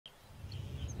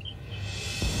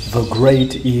The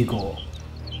great eagle,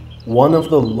 one of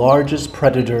the largest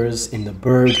predators in the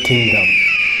bird kingdom.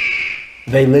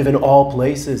 They live in all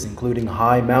places, including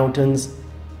high mountains,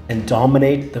 and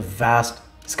dominate the vast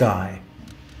sky.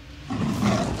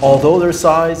 Although their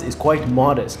size is quite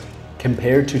modest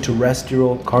compared to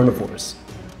terrestrial carnivores,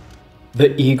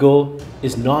 the eagle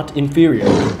is not inferior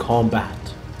in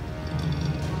combat.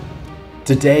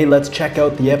 Today, let's check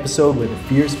out the episode where the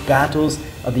fierce battles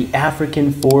of the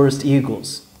African forest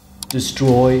eagles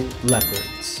destroy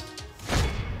leopards.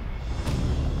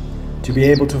 To be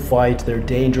able to fight their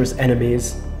dangerous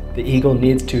enemies, the eagle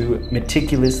needs to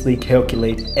meticulously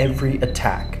calculate every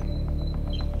attack.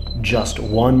 Just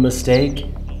one mistake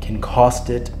can cost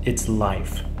it its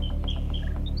life.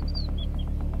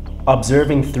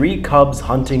 Observing three cubs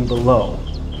hunting below,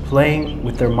 playing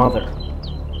with their mother,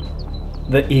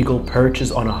 the eagle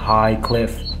perches on a high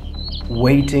cliff,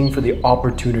 waiting for the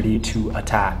opportunity to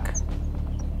attack.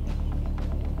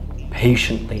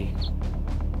 Patiently.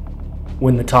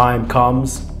 When the time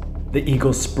comes, the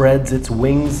eagle spreads its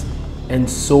wings and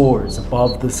soars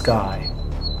above the sky.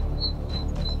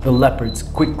 The leopards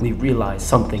quickly realize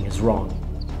something is wrong,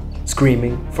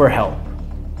 screaming for help.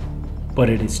 But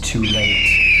it is too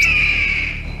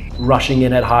late. Rushing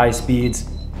in at high speeds,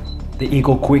 the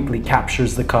eagle quickly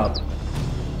captures the cub.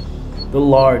 The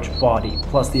large body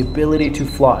plus the ability to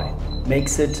fly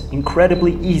makes it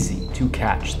incredibly easy to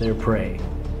catch their prey.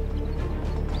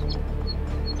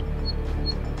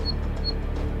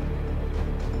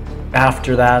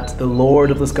 After that, the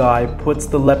Lord of the Sky puts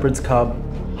the leopard's cub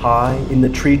high in the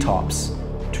treetops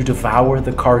to devour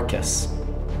the carcass,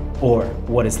 or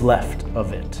what is left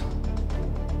of it.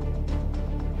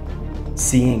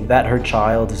 Seeing that her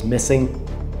child is missing,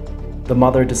 the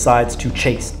mother decides to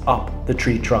chase up the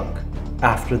tree trunk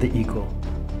after the eagle.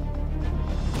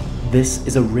 This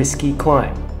is a risky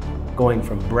climb, going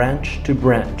from branch to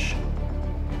branch.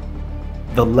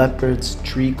 The leopard's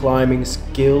tree climbing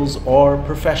skills are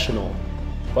professional,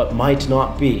 but might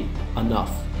not be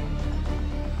enough.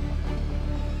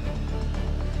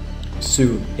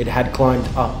 Soon, it had climbed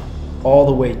up all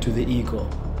the way to the eagle.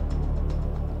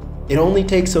 It only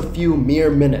takes a few mere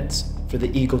minutes for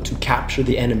the eagle to capture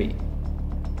the enemy.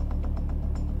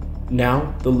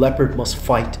 Now, the leopard must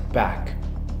fight back.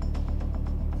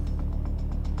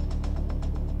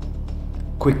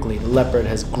 Quickly, the leopard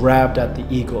has grabbed at the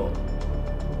eagle,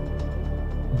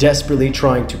 desperately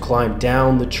trying to climb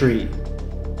down the tree,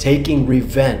 taking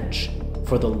revenge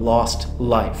for the lost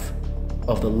life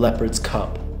of the leopard's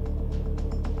cub.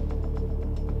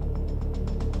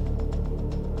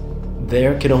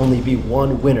 There can only be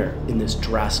one winner in this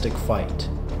drastic fight.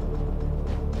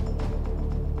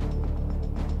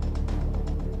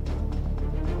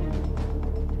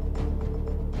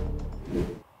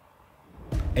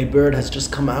 A bird has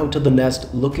just come out of the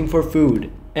nest looking for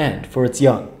food and for its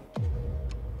young.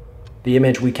 The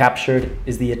image we captured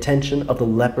is the attention of the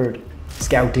leopard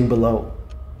scouting below,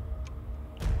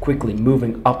 quickly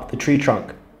moving up the tree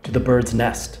trunk to the bird's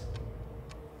nest.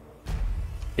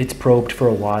 It's probed for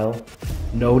a while,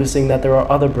 noticing that there are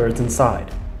other birds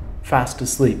inside, fast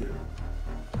asleep.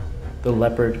 The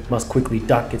leopard must quickly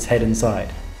duck its head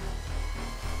inside,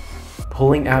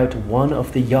 pulling out one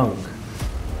of the young.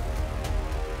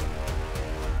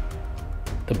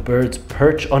 The birds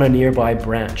perch on a nearby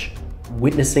branch,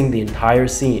 witnessing the entire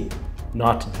scene,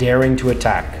 not daring to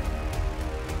attack.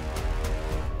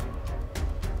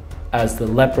 As the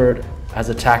leopard has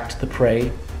attacked the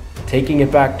prey, taking it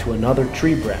back to another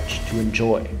tree branch to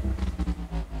enjoy.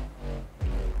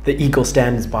 The eagle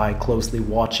stands by, closely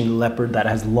watching the leopard that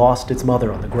has lost its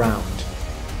mother on the ground.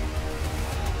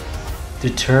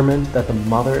 Determined that the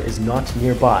mother is not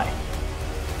nearby,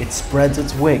 it spreads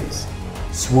its wings,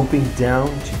 swooping down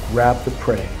to grab the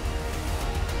prey.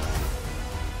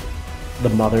 The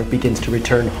mother begins to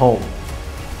return home,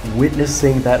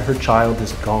 witnessing that her child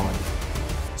is gone,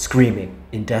 screaming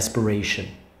in desperation.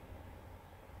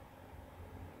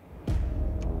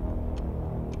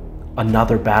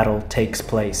 Another battle takes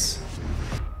place.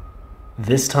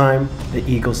 This time, the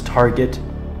eagle's target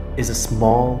is a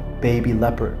small baby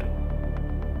leopard.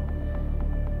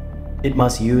 It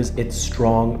must use its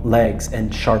strong legs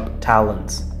and sharp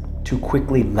talons to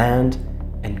quickly land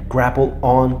and grapple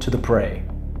onto the prey.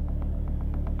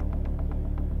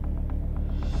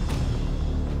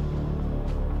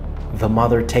 The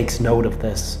mother takes note of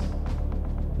this.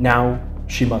 Now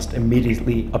she must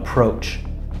immediately approach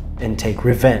and take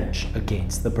revenge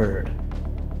against the bird.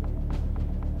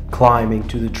 Climbing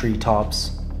to the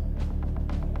treetops,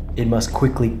 it must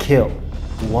quickly kill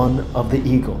one of the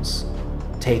eagles,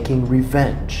 taking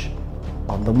revenge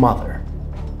on the mother.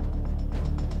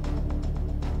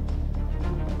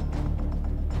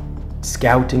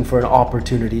 scouting for an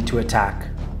opportunity to attack.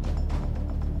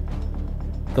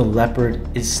 The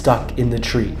leopard is stuck in the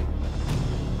tree.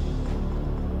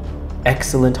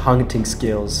 Excellent hunting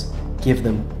skills give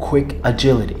them quick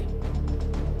agility.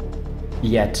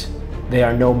 Yet, they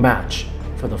are no match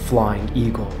for the flying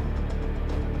eagle.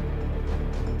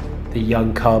 The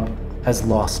young cub has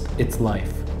lost its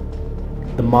life,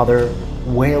 the mother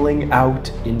wailing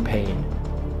out in pain.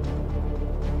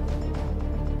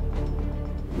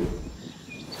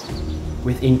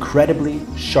 With incredibly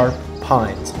sharp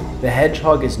pines, the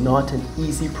hedgehog is not an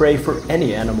easy prey for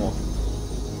any animal.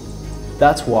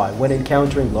 That's why, when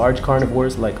encountering large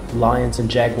carnivores like lions and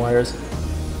jaguars,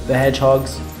 the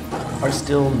hedgehogs are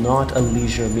still not a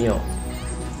leisure meal.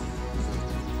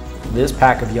 This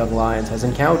pack of young lions has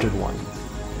encountered one.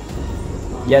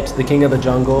 Yet the king of the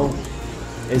jungle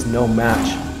is no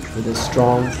match for this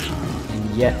strong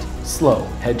and yet slow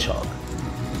hedgehog,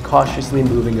 cautiously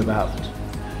moving about.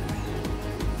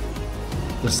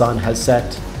 The sun has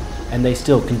set, and they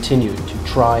still continue to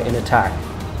try and attack.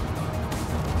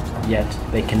 Yet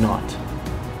they cannot.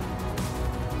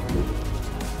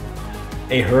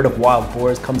 A herd of wild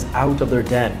boars comes out of their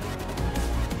den,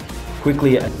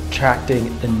 quickly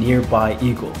attracting the nearby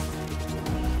eagle.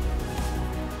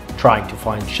 Trying to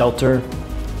find shelter,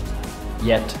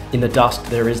 yet in the dust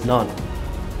there is none.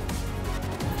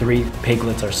 3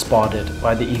 piglets are spotted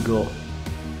by the eagle.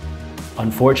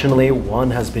 Unfortunately, one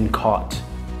has been caught,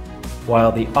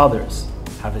 while the others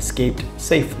have escaped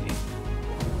safely.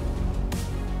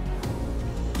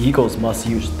 Eagles must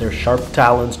use their sharp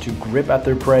talons to grip at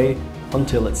their prey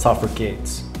until it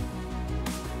suffocates.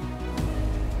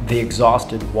 The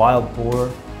exhausted wild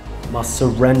boar must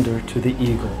surrender to the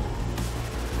eagle.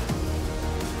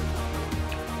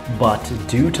 But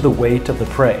due to the weight of the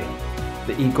prey,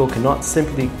 the eagle cannot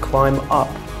simply climb up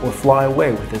or fly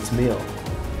away with its meal.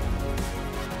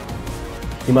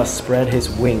 He must spread his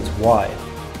wings wide,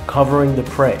 covering the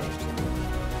prey.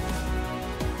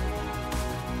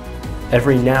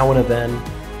 Every now and then,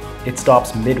 it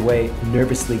stops midway,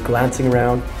 nervously glancing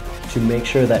around to make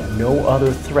sure that no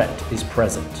other threat is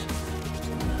present.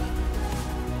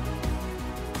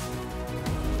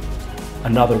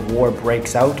 Another war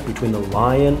breaks out between the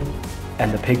lion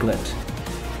and the piglet.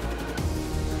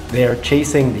 They are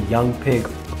chasing the young pig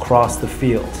across the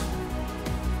field.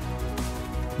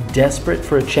 Desperate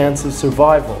for a chance of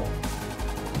survival,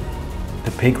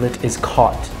 the piglet is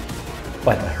caught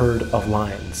by the herd of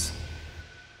lions.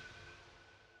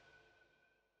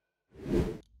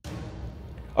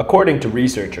 According to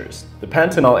researchers, the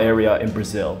Pantanal area in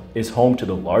Brazil is home to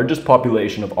the largest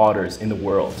population of otters in the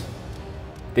world.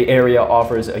 The area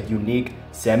offers a unique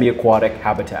semi-aquatic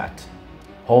habitat,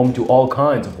 home to all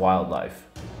kinds of wildlife.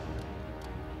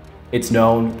 It's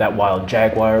known that while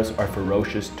jaguars are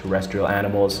ferocious terrestrial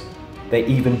animals, they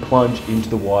even plunge into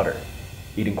the water,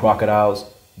 eating crocodiles,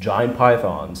 giant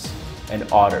pythons, and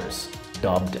otters,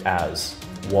 dubbed as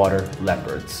water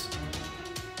leopards.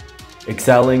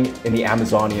 Excelling in the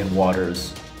Amazonian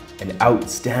waters and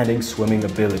outstanding swimming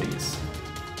abilities,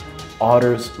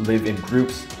 otters live in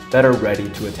groups that are ready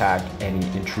to attack any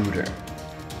intruder.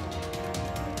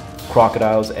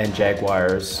 Crocodiles and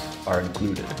jaguars are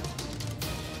included.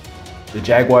 The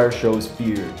jaguar shows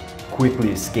fear,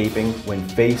 quickly escaping when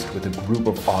faced with a group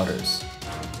of otters.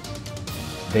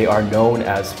 They are known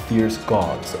as fierce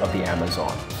gods of the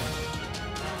Amazon.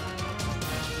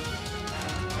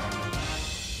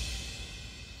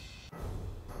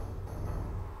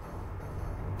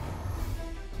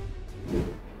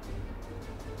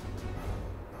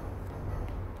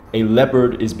 A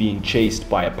leopard is being chased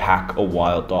by a pack of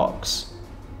wild dogs.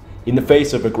 In the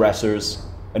face of aggressors,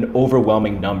 an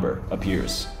overwhelming number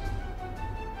appears.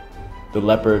 The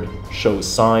leopard shows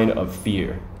sign of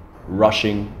fear,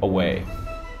 rushing away.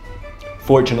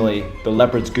 Fortunately, the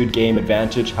leopard's good game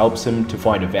advantage helps him to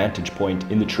find a vantage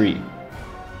point in the tree,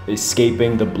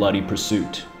 escaping the bloody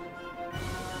pursuit.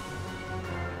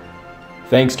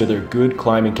 Thanks to their good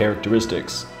climbing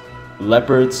characteristics,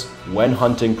 leopards, when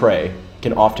hunting prey,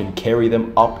 can often carry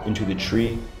them up into the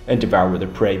tree and devour the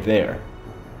prey there.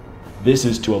 This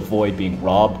is to avoid being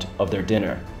robbed of their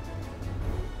dinner,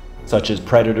 such as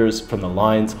predators from the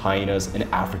lions, hyenas, and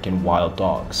African wild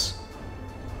dogs.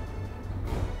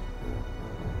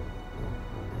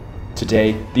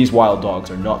 Today, these wild dogs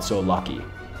are not so lucky.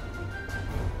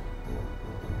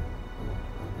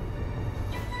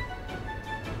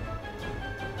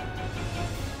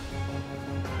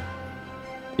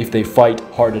 If they fight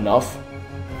hard enough,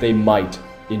 they might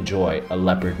enjoy a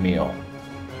leopard meal.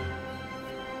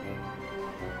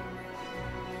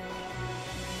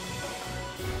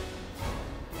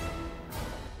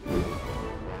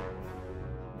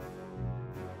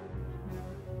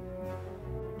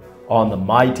 On the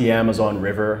mighty Amazon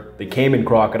River, the caiman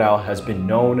crocodile has been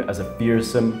known as a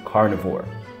fearsome carnivore.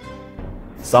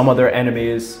 Some of their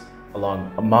enemies,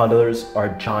 along others,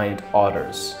 are giant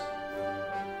otters.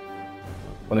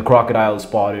 When the crocodile is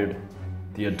spotted,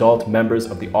 the adult members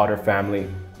of the otter family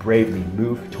bravely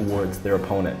move towards their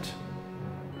opponent.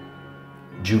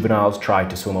 Juveniles try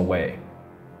to swim away.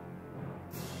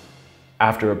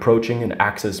 After approaching an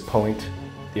access point,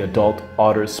 the adult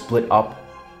otters split up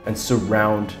and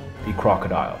surround the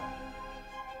crocodile.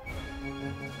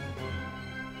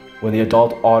 When the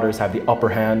adult otters have the upper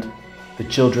hand, the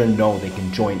children know they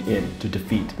can join in to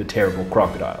defeat the terrible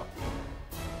crocodile.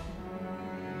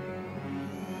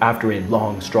 After a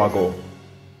long struggle,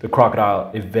 the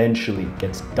crocodile eventually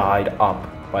gets tied up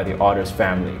by the otter's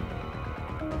family.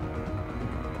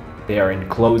 They are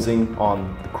enclosing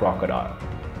on the crocodile.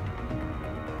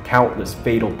 Countless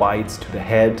fatal bites to the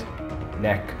head,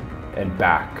 neck, and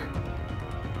back.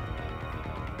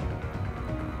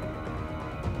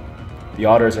 The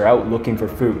otters are out looking for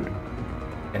food,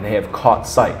 and they have caught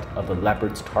sight of the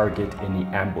leopard's target in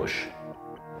the ambush.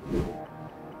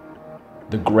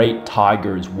 The great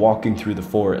tiger is walking through the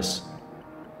forest,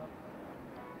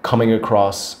 coming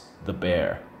across the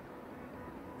bear.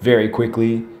 Very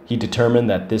quickly, he determined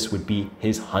that this would be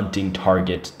his hunting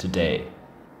target today.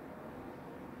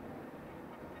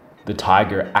 The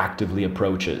tiger actively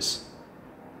approaches,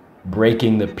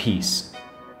 breaking the peace.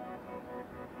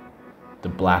 The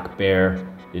black bear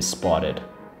is spotted.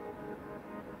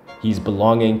 He's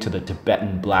belonging to the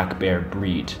Tibetan black bear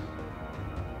breed,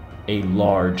 a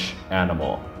large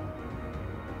animal.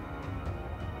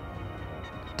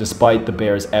 Despite the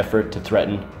bear's effort to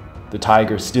threaten, the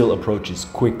tiger still approaches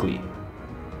quickly,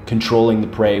 controlling the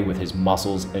prey with his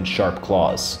muscles and sharp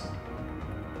claws.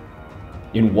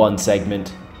 In one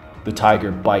segment, the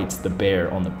tiger bites the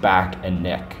bear on the back and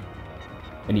neck,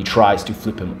 and he tries to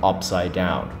flip him upside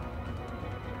down.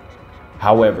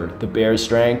 However, the bear's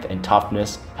strength and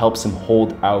toughness helps him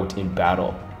hold out in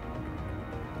battle.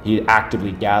 He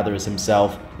actively gathers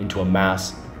himself into a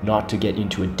mass not to get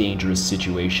into a dangerous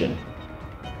situation.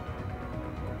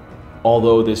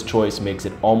 Although this choice makes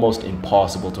it almost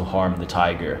impossible to harm the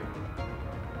tiger.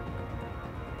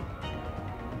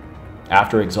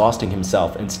 After exhausting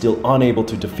himself and still unable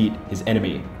to defeat his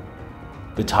enemy,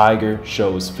 the tiger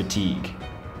shows fatigue,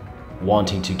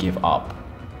 wanting to give up.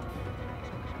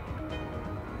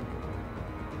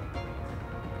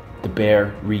 The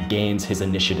bear regains his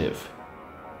initiative.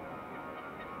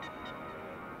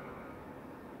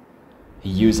 He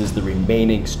uses the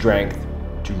remaining strength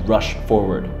to rush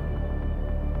forward,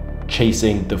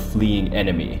 chasing the fleeing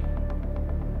enemy.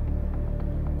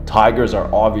 Tigers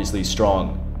are obviously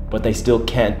strong, but they still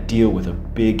can't deal with a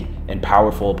big and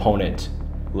powerful opponent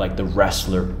like the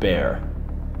wrestler bear.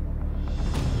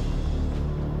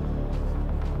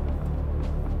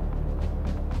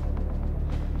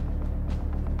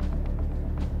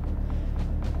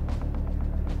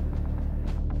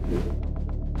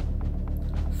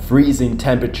 Freezing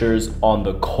temperatures on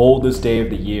the coldest day of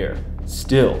the year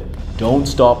still don't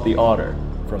stop the otter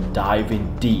from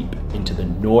diving deep into the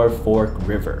Norfolk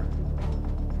River.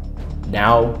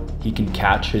 Now he can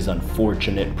catch his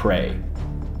unfortunate prey.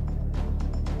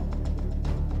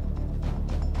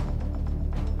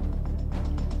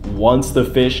 Once the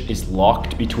fish is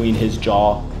locked between his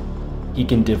jaw, he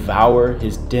can devour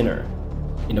his dinner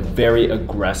in a very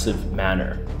aggressive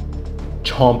manner,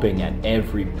 chomping at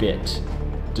every bit,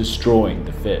 destroying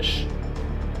the fish.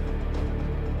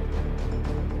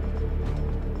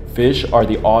 Fish are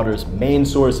the otter's main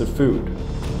source of food.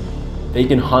 They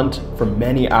can hunt for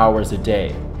many hours a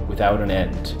day without an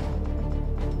end.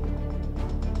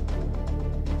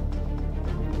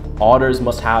 Otters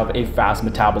must have a fast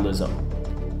metabolism,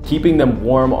 keeping them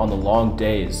warm on the long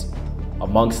days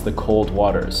amongst the cold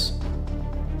waters.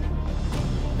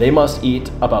 They must eat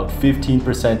about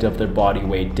 15% of their body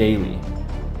weight daily.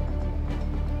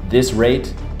 This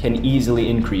rate can easily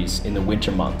increase in the winter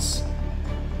months,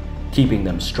 keeping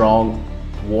them strong,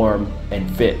 warm, and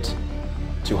fit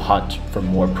to hunt for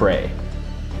more prey.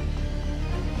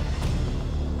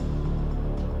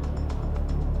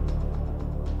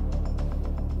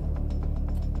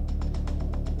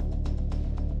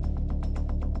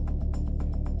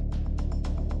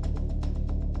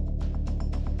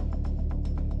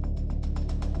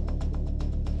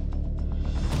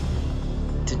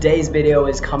 Today's video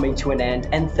is coming to an end,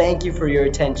 and thank you for your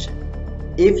attention.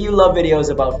 If you love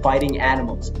videos about fighting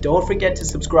animals, don't forget to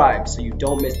subscribe so you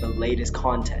don't miss the latest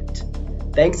content.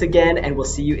 Thanks again, and we'll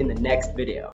see you in the next video.